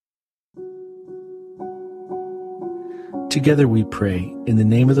Together we pray, in the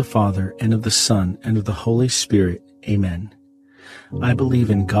name of the Father, and of the Son, and of the Holy Spirit. Amen. I believe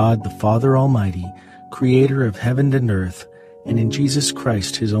in God, the Father Almighty, creator of heaven and earth, and in Jesus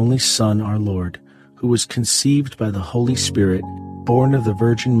Christ, his only Son, our Lord, who was conceived by the Holy Spirit, born of the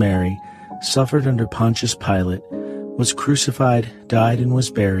Virgin Mary, suffered under Pontius Pilate, was crucified, died, and was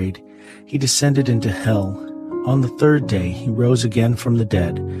buried. He descended into hell. On the third day he rose again from the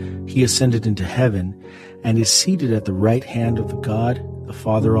dead. He ascended into heaven, and is seated at the right hand of the God, the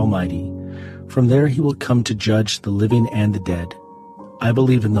Father Almighty. From there he will come to judge the living and the dead. I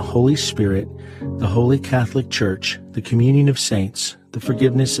believe in the Holy Spirit, the Holy Catholic Church, the communion of saints, the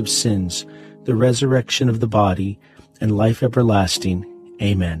forgiveness of sins, the resurrection of the body, and life everlasting.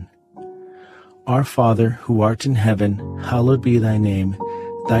 Amen. Our Father, who art in heaven, hallowed be thy name.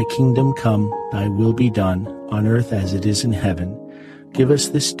 Thy kingdom come, thy will be done, on earth as it is in heaven. Give us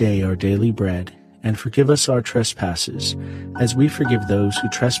this day our daily bread, and forgive us our trespasses, as we forgive those who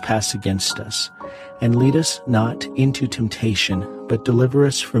trespass against us. And lead us not into temptation, but deliver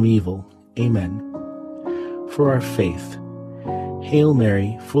us from evil. Amen. For our faith. Hail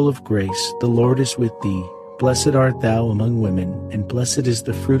Mary, full of grace, the Lord is with thee. Blessed art thou among women, and blessed is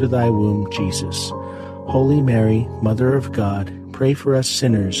the fruit of thy womb, Jesus. Holy Mary, Mother of God, pray for us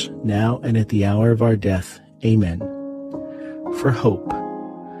sinners, now and at the hour of our death. Amen. For hope.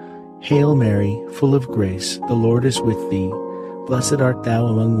 Hail Mary, full of grace, the Lord is with thee. Blessed art thou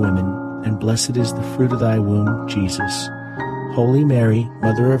among women, and blessed is the fruit of thy womb, Jesus. Holy Mary,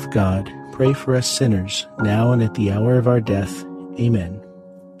 Mother of God, pray for us sinners, now and at the hour of our death. Amen.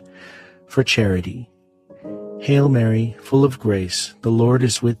 For charity. Hail Mary, full of grace, the Lord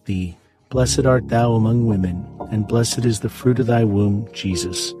is with thee. Blessed art thou among women, and blessed is the fruit of thy womb,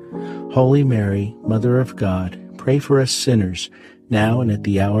 Jesus. Holy Mary, Mother of God, pray for us sinners, now and at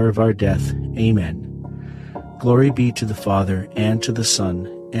the hour of our death. Amen. Glory be to the Father, and to the Son,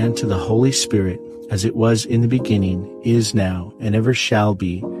 and to the Holy Spirit, as it was in the beginning, is now, and ever shall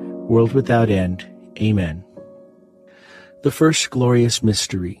be, world without end. Amen. The first glorious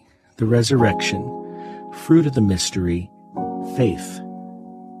mystery, the resurrection. Fruit of the mystery, faith.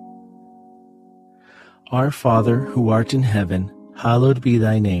 Our Father, who art in heaven, hallowed be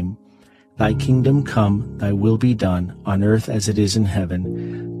thy name. Thy kingdom come, thy will be done, on earth as it is in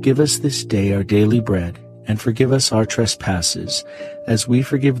heaven. Give us this day our daily bread, and forgive us our trespasses, as we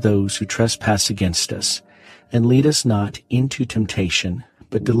forgive those who trespass against us. And lead us not into temptation,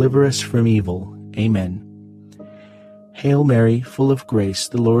 but deliver us from evil. Amen. Hail Mary, full of grace,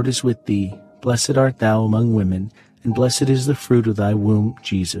 the Lord is with thee. Blessed art thou among women, and blessed is the fruit of thy womb,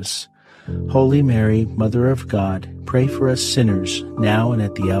 Jesus. Holy Mary, Mother of God, pray for us sinners, now and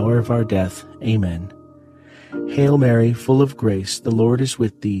at the hour of our death. Amen. Hail Mary, full of grace, the Lord is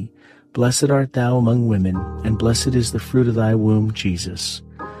with thee. Blessed art thou among women, and blessed is the fruit of thy womb, Jesus.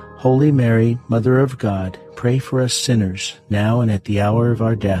 Holy Mary, Mother of God, pray for us sinners, now and at the hour of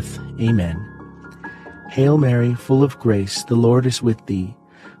our death. Amen. Hail Mary, full of grace, the Lord is with thee.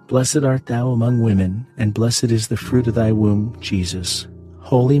 Blessed art thou among women, and blessed is the fruit of thy womb, Jesus.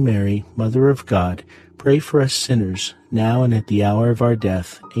 Holy Mary, Mother of God, pray for us sinners, now and at the hour of our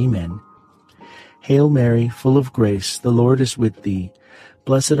death. Amen. Hail Mary, full of grace, the Lord is with thee.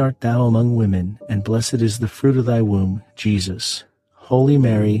 Blessed art thou among women, and blessed is the fruit of thy womb, Jesus. Holy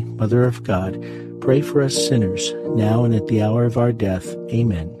Mary, Mother of God, pray for us sinners, now and at the hour of our death.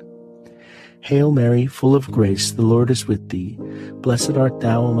 Amen. Hail Mary, full of grace, the Lord is with thee. Blessed art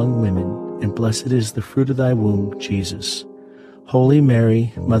thou among women, and blessed is the fruit of thy womb, Jesus. Holy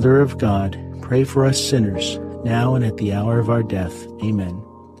Mary, Mother of God, pray for us sinners, now and at the hour of our death. Amen.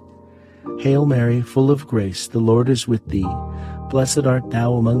 Hail Mary, full of grace, the Lord is with thee. Blessed art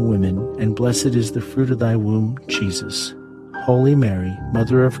thou among women, and blessed is the fruit of thy womb, Jesus. Holy Mary,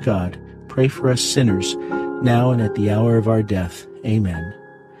 Mother of God, pray for us sinners, now and at the hour of our death. Amen.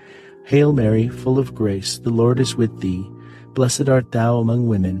 Hail Mary, full of grace, the Lord is with thee. Blessed art thou among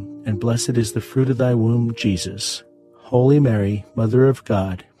women, and blessed is the fruit of thy womb, Jesus. Holy Mary, Mother of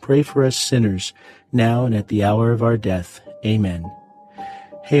God, pray for us sinners, now and at the hour of our death. Amen.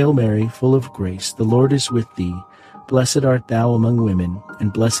 Hail Mary, full of grace, the Lord is with thee. Blessed art thou among women,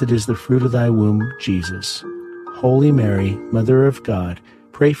 and blessed is the fruit of thy womb, Jesus. Holy Mary, Mother of God,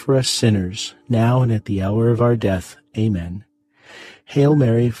 pray for us sinners, now and at the hour of our death. Amen. Hail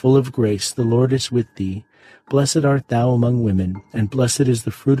Mary, full of grace, the Lord is with thee. Blessed art thou among women, and blessed is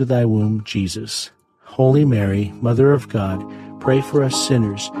the fruit of thy womb, Jesus. Holy Mary, Mother of God, pray for us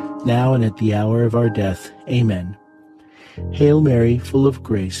sinners, now and at the hour of our death. Amen. Hail Mary, full of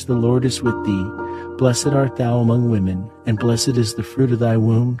grace, the Lord is with thee. Blessed art thou among women, and blessed is the fruit of thy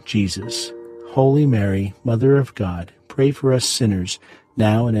womb, Jesus. Holy Mary, Mother of God, pray for us sinners,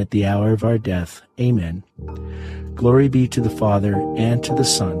 now and at the hour of our death. Amen. Glory be to the Father, and to the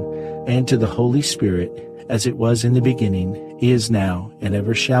Son, and to the Holy Spirit, as it was in the beginning, is now, and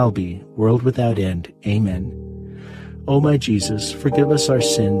ever shall be, world without end. Amen. O my Jesus, forgive us our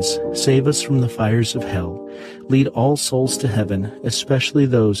sins, save us from the fires of hell, lead all souls to heaven, especially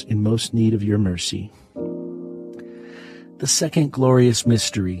those in most need of your mercy. The second glorious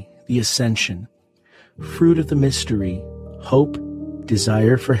mystery, the Ascension. Fruit of the mystery, hope,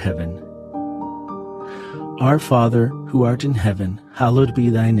 desire for heaven. Our Father, who art in heaven, hallowed be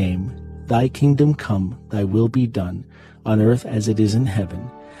thy name. Thy kingdom come, thy will be done, on earth as it is in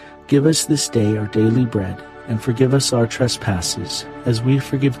heaven. Give us this day our daily bread, and forgive us our trespasses, as we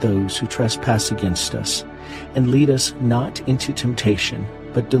forgive those who trespass against us. And lead us not into temptation,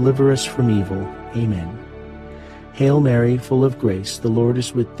 but deliver us from evil. Amen. Hail Mary, full of grace, the Lord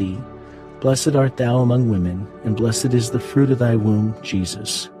is with thee. Blessed art thou among women, and blessed is the fruit of thy womb,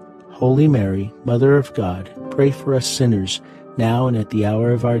 Jesus. Holy Mary, Mother of God, pray for us sinners, now and at the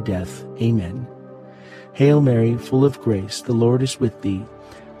hour of our death. Amen. Hail Mary, full of grace, the Lord is with thee.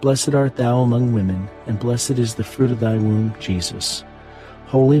 Blessed art thou among women, and blessed is the fruit of thy womb, Jesus.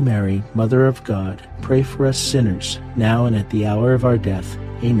 Holy Mary, Mother of God, pray for us sinners, now and at the hour of our death.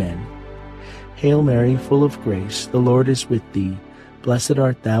 Amen. Hail Mary, full of grace, the Lord is with thee. Blessed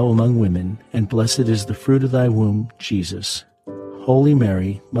art thou among women, and blessed is the fruit of thy womb, Jesus. Holy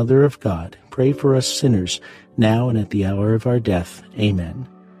Mary, Mother of God, pray for us sinners, now and at the hour of our death. Amen.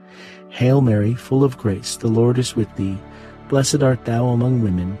 Hail Mary, full of grace, the Lord is with thee. Blessed art thou among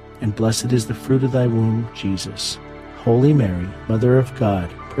women, and blessed is the fruit of thy womb, Jesus. Holy Mary, Mother of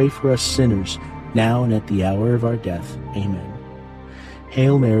God, pray for us sinners, now and at the hour of our death. Amen.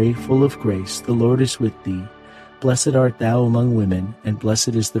 Hail Mary, full of grace, the Lord is with thee. Blessed art thou among women, and blessed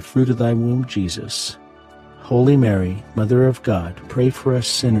is the fruit of thy womb, Jesus. Holy Mary, Mother of God, pray for us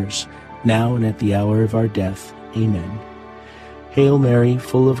sinners, now and at the hour of our death. Amen. Hail Mary,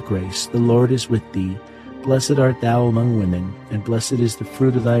 full of grace, the Lord is with thee. Blessed art thou among women, and blessed is the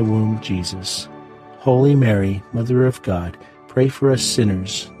fruit of thy womb, Jesus. Holy Mary, Mother of God, pray for us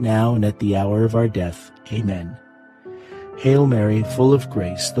sinners, now and at the hour of our death. Amen. Hail Mary, full of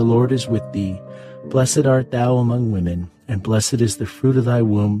grace, the Lord is with thee. Blessed art thou among women, and blessed is the fruit of thy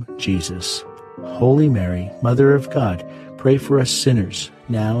womb, Jesus. Holy Mary, Mother of God, pray for us sinners,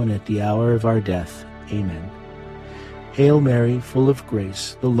 now and at the hour of our death. Amen. Hail Mary, full of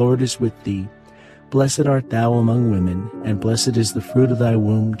grace, the Lord is with thee. Blessed art thou among women, and blessed is the fruit of thy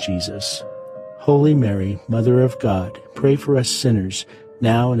womb, Jesus. Holy Mary, Mother of God, pray for us sinners,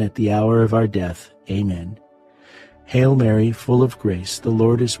 now and at the hour of our death. Amen. Hail Mary, full of grace, the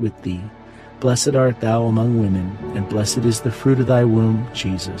Lord is with thee. Blessed art thou among women, and blessed is the fruit of thy womb,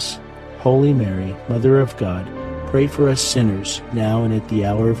 Jesus. Holy Mary, Mother of God, pray for us sinners, now and at the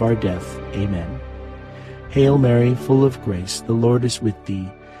hour of our death. Amen. Hail Mary, full of grace, the Lord is with thee.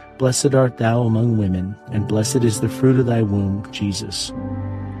 Blessed art thou among women, and blessed is the fruit of thy womb, Jesus.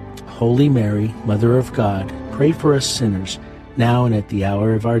 Holy Mary, Mother of God, pray for us sinners, now and at the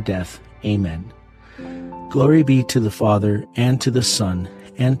hour of our death. Amen. Glory be to the Father, and to the Son,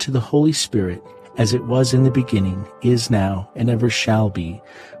 and to the Holy Spirit, as it was in the beginning, is now, and ever shall be,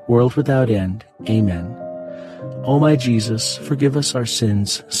 world without end. Amen. O my Jesus, forgive us our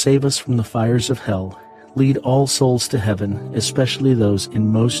sins, save us from the fires of hell, lead all souls to heaven, especially those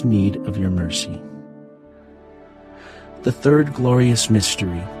in most need of your mercy. The third glorious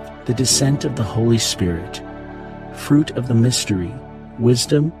mystery, the descent of the Holy Spirit. Fruit of the mystery,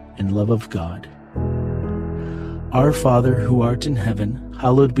 wisdom and love of God. Our Father, who art in heaven,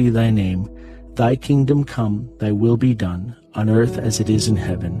 hallowed be thy name. Thy kingdom come, thy will be done, on earth as it is in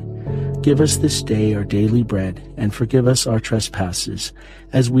heaven. Give us this day our daily bread, and forgive us our trespasses,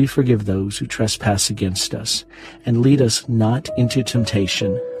 as we forgive those who trespass against us. And lead us not into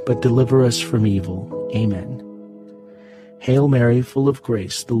temptation, but deliver us from evil. Amen. Hail Mary, full of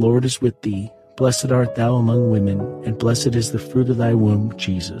grace, the Lord is with thee. Blessed art thou among women, and blessed is the fruit of thy womb,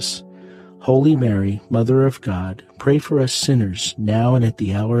 Jesus. Holy Mary, Mother of God, pray for us sinners, now and at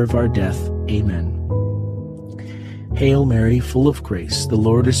the hour of our death. Amen. Hail Mary, full of grace, the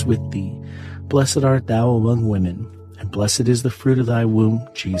Lord is with thee. Blessed art thou among women, and blessed is the fruit of thy womb,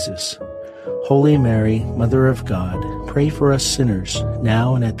 Jesus. Holy Mary, Mother of God, pray for us sinners,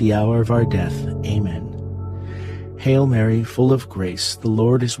 now and at the hour of our death. Amen. Hail Mary, full of grace, the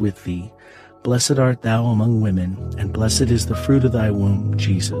Lord is with thee. Blessed art thou among women, and blessed is the fruit of thy womb,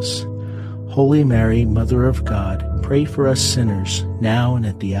 Jesus. Holy Mary, Mother of God, pray for us sinners, now and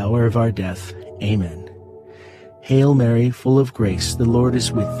at the hour of our death. Amen. Hail Mary, full of grace, the Lord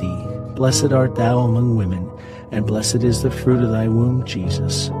is with thee. blessed art thou among women, and blessed is the fruit of thy womb,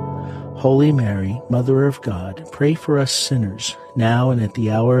 Jesus. Holy Mary, Mother of God, pray for us sinners, now and at the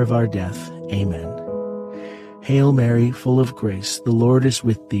hour of our death. Amen. Hail Mary, full of grace, the Lord is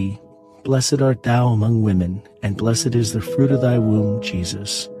with thee. Blessed art thou among women, and blessed is the fruit of thy womb,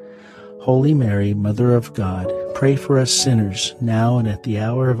 Jesus. Holy Mary, Mother of God, pray for us sinners, now and at the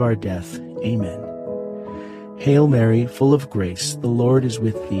hour of our death. Amen. Hail Mary, full of grace, the Lord is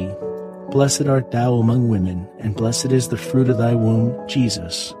with thee. Blessed art thou among women, and blessed is the fruit of thy womb,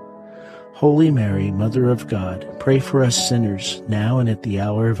 Jesus. Holy Mary, Mother of God, pray for us sinners, now and at the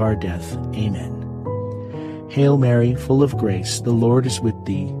hour of our death. Amen. Hail Mary, full of grace, the Lord is with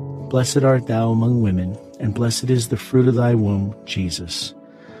thee. Blessed art thou among women, and blessed is the fruit of thy womb, Jesus.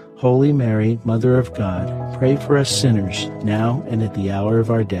 Holy Mary, Mother of God, pray for us sinners, now and at the hour of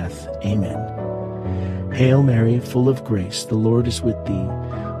our death. Amen. Hail Mary, full of grace, the Lord is with thee.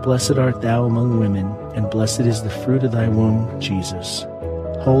 Blessed art thou among women, and blessed is the fruit of thy womb, Jesus.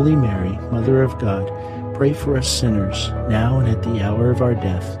 Holy Mary, Mother of God, pray for us sinners, now and at the hour of our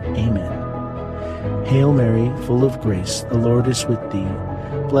death. Amen. Hail Mary, full of grace, the Lord is with thee.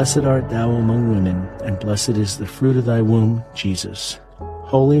 Blessed art thou among women, and blessed is the fruit of thy womb, Jesus.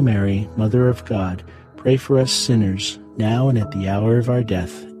 Holy Mary, Mother of God, pray for us sinners, now and at the hour of our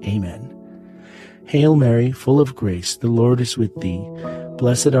death. Amen. Hail Mary, full of grace, the Lord is with thee.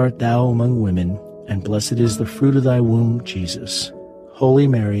 Blessed art thou among women, and blessed is the fruit of thy womb, Jesus. Holy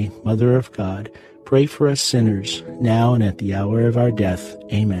Mary, Mother of God, pray for us sinners, now and at the hour of our death.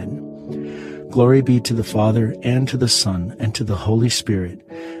 Amen. Glory be to the Father, and to the Son, and to the Holy Spirit,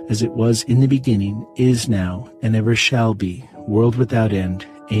 as it was in the beginning, is now, and ever shall be, world without end.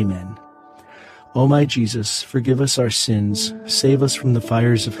 Amen. O my Jesus, forgive us our sins, save us from the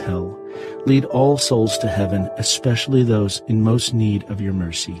fires of hell, lead all souls to heaven, especially those in most need of your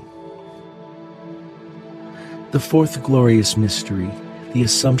mercy. The fourth glorious mystery, the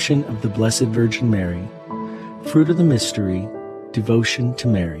Assumption of the Blessed Virgin Mary. Fruit of the mystery, devotion to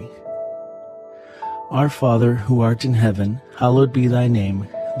Mary. Our Father, who art in heaven, hallowed be thy name.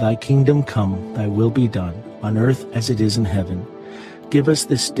 Thy kingdom come, thy will be done, on earth as it is in heaven. Give us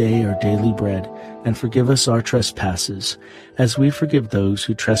this day our daily bread, and forgive us our trespasses, as we forgive those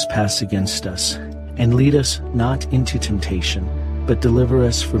who trespass against us. And lead us not into temptation, but deliver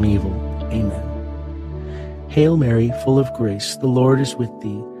us from evil. Amen. Hail Mary, full of grace, the Lord is with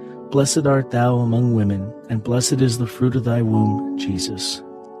thee. Blessed art thou among women, and blessed is the fruit of thy womb, Jesus.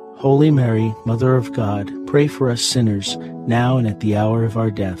 Holy Mary, Mother of God, pray for us sinners, now and at the hour of our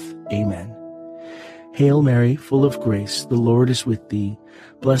death. Amen. Hail Mary, full of grace, the Lord is with thee.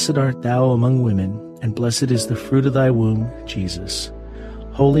 Blessed art thou among women, and blessed is the fruit of thy womb, Jesus.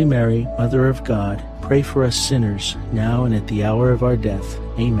 Holy Mary, Mother of God, pray for us sinners, now and at the hour of our death.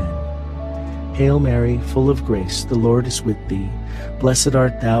 Amen. Hail Mary, full of grace, the Lord is with thee. Blessed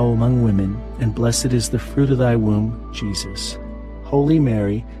art thou among women, and blessed is the fruit of thy womb, Jesus. Holy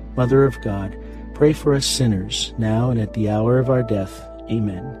Mary, Mother of God, pray for us sinners, now and at the hour of our death.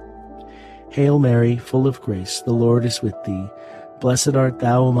 Amen. Hail Mary, full of grace, the Lord is with thee. Blessed art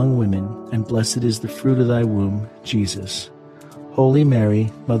thou among women, and blessed is the fruit of thy womb, Jesus. Holy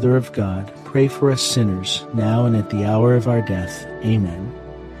Mary, Mother of God, pray for us sinners, now and at the hour of our death. Amen.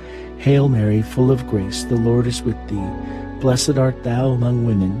 Hail Mary, full of grace, the Lord is with thee. Blessed art thou among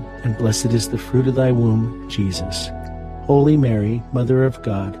women, and blessed is the fruit of thy womb, Jesus. Holy Mary, Mother of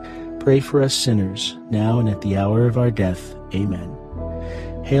God, pray for us sinners, now and at the hour of our death. Amen.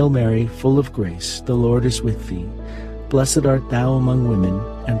 Hail Mary, full of grace, the Lord is with thee. Blessed art thou among women,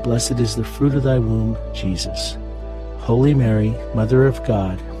 and blessed is the fruit of thy womb, Jesus. Holy Mary, Mother of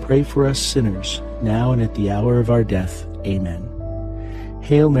God, pray for us sinners, now and at the hour of our death. Amen.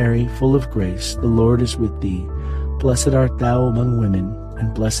 Hail Mary, full of grace, the Lord is with thee. Blessed art thou among women,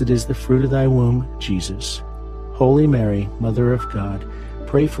 and blessed is the fruit of thy womb, Jesus. Holy Mary, Mother of God,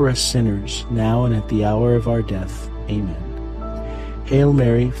 pray for us sinners, now and at the hour of our death. Amen. Hail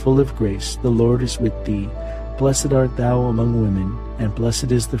Mary, full of grace, the Lord is with thee. Blessed art thou among women, and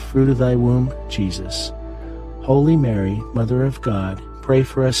blessed is the fruit of thy womb, Jesus. Holy Mary, Mother of God, pray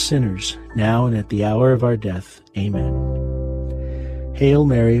for us sinners, now and at the hour of our death. Amen. Hail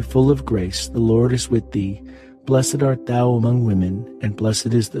Mary, full of grace, the Lord is with thee. Blessed art thou among women, and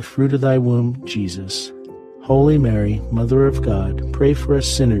blessed is the fruit of thy womb, Jesus. Holy Mary, Mother of God, pray for us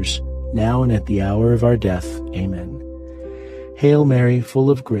sinners, now and at the hour of our death. Amen. Hail Mary, full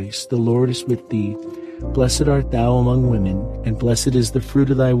of grace, the Lord is with thee. Blessed art thou among women, and blessed is the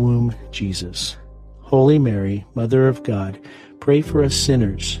fruit of thy womb, Jesus. Holy Mary, Mother of God, pray for us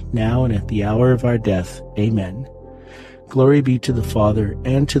sinners, now and at the hour of our death. Amen. Glory be to the Father,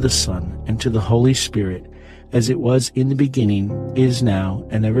 and to the Son, and to the Holy Spirit, as it was in the beginning, is now,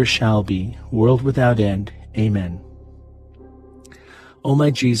 and ever shall be, world without end. Amen. O my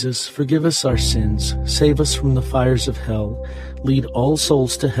Jesus, forgive us our sins, save us from the fires of hell, lead all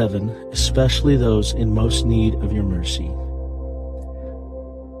souls to heaven, especially those in most need of your mercy.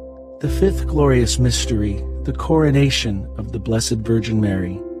 The fifth glorious mystery, the coronation of the Blessed Virgin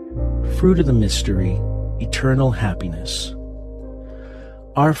Mary. Fruit of the mystery, eternal happiness.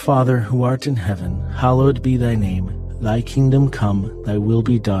 Our Father, who art in heaven, hallowed be thy name. Thy kingdom come, thy will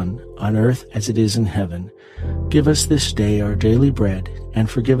be done, on earth as it is in heaven. Give us this day our daily bread, and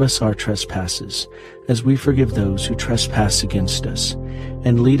forgive us our trespasses, as we forgive those who trespass against us.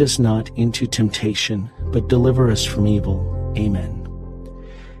 And lead us not into temptation, but deliver us from evil. Amen.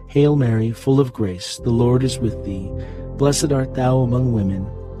 Hail Mary, full of grace, the Lord is with thee. Blessed art thou among women,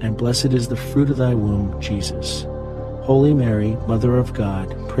 and blessed is the fruit of thy womb, Jesus. Holy Mary, Mother of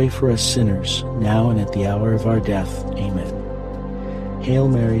God, pray for us sinners, now and at the hour of our death. Amen. Hail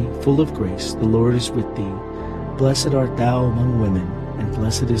Mary, full of grace, the Lord is with thee. Blessed art thou among women, and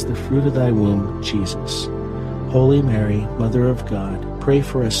blessed is the fruit of thy womb, Jesus. Holy Mary, Mother of God, pray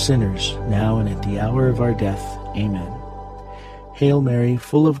for us sinners, now and at the hour of our death. Amen. Hail Mary,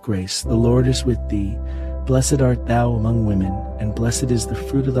 full of grace, the Lord is with thee. Blessed art thou among women, and blessed is the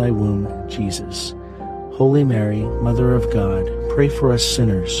fruit of thy womb, Jesus. Holy Mary, Mother of God, pray for us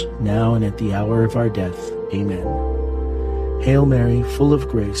sinners, now and at the hour of our death. Amen. Hail Mary, full of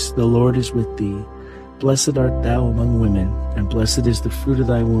grace, the Lord is with thee. Blessed art thou among women, and blessed is the fruit of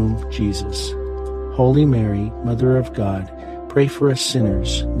thy womb, Jesus. Holy Mary, Mother of God, pray for us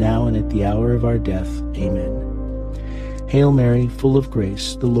sinners, now and at the hour of our death. Amen. Hail Mary, full of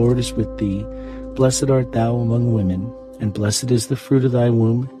grace, the Lord is with thee. Blessed art thou among women, and blessed is the fruit of thy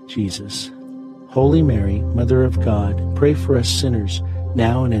womb, Jesus. Holy Mary, Mother of God, pray for us sinners,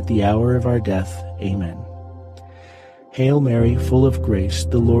 now and at the hour of our death. Amen. Hail Mary, full of grace,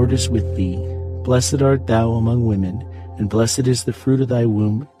 the Lord is with thee. Blessed art thou among women, and blessed is the fruit of thy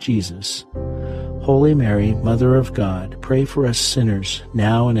womb, Jesus. Holy Mary, Mother of God, pray for us sinners,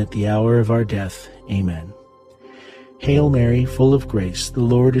 now and at the hour of our death. Amen. Hail Mary, full of grace, the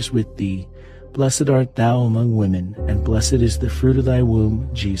Lord is with thee. Blessed art thou among women, and blessed is the fruit of thy womb,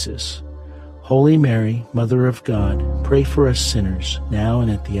 Jesus. Holy Mary, Mother of God, pray for us sinners, now and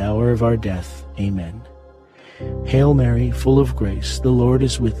at the hour of our death. Amen. Hail Mary, full of grace, the Lord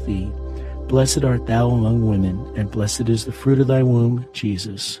is with thee. Blessed art thou among women, and blessed is the fruit of thy womb,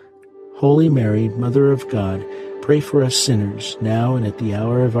 Jesus. Holy Mary, Mother of God, pray for us sinners, now and at the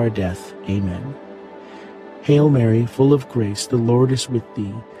hour of our death. Amen. Hail Mary, full of grace, the Lord is with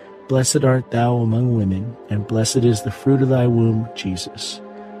thee. Blessed art thou among women, and blessed is the fruit of thy womb, Jesus.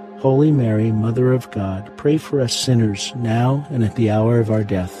 Holy Mary, Mother of God, pray for us sinners, now and at the hour of our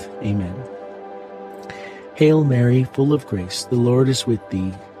death. Amen. Hail Mary, full of grace, the Lord is with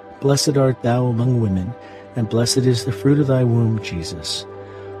thee. Blessed art thou among women, and blessed is the fruit of thy womb, Jesus.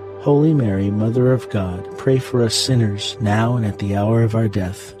 Holy Mary, Mother of God, pray for us sinners, now and at the hour of our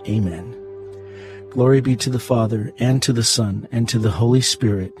death. Amen. Glory be to the Father, and to the Son, and to the Holy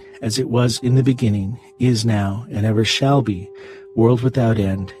Spirit, as it was in the beginning, is now, and ever shall be, world without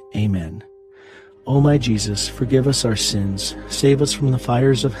end. Amen. O my Jesus, forgive us our sins, save us from the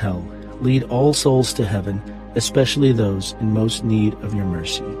fires of hell, lead all souls to heaven, especially those in most need of your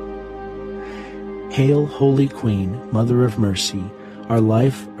mercy. Hail, Holy Queen, Mother of Mercy, our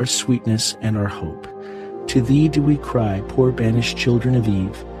life, our sweetness, and our hope. To thee do we cry, poor banished children of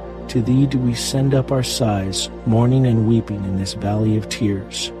Eve. To thee do we send up our sighs, mourning and weeping in this valley of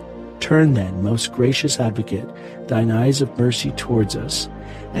tears. Turn then, most gracious Advocate, thine eyes of mercy towards us,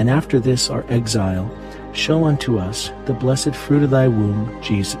 and after this our exile, show unto us the blessed fruit of thy womb,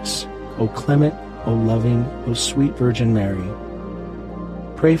 Jesus. O clement, O loving, O sweet Virgin Mary,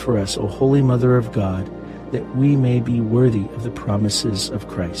 pray for us, O Holy Mother of God, that we may be worthy of the promises of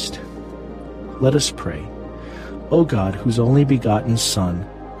Christ. Let us pray. O God, whose only begotten Son,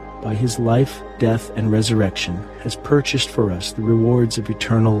 by his life, death, and resurrection, has purchased for us the rewards of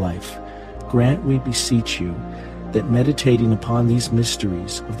eternal life, grant, we beseech you, that meditating upon these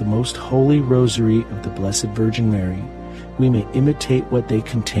mysteries of the most holy Rosary of the Blessed Virgin Mary, we may imitate what they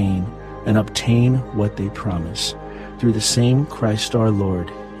contain and obtain what they promise. Through the same Christ our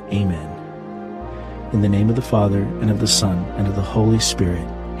Lord. Amen. In the name of the Father, and of the Son, and of the Holy Spirit.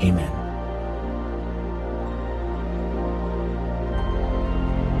 Amen.